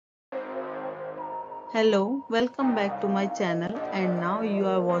Hello, welcome back to my channel and now you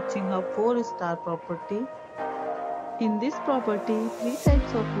are watching a 4-star property. In this property, three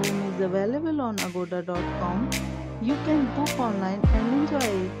types of room is available on agoda.com. You can book online and enjoy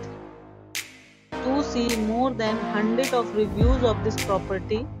it. To see more than 100 of reviews of this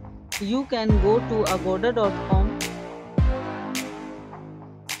property, you can go to agoda.com.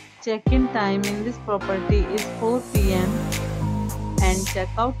 Check-in time in this property is 4 p.m. and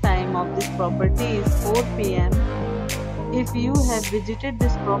check-out time of this property is 4 p.m. If you have visited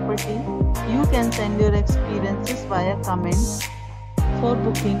this property, you can send your experiences via comments. For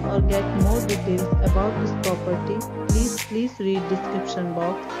booking or get more details about this property, please read description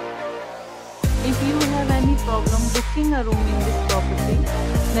box. If you have any problem booking a room in this property,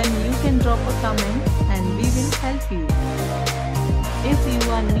 then you can drop a comment and we will help you. If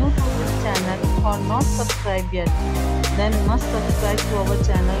you are new to this channel or not subscribed yet, then must subscribe to our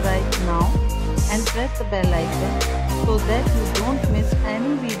channel right now and press the bell icon so that you don't miss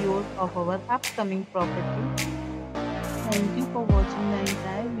any videos of our upcoming property. Thank you for watching the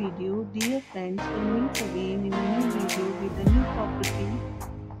entire video. Dear friends, we'll meet again in a new video with a new property.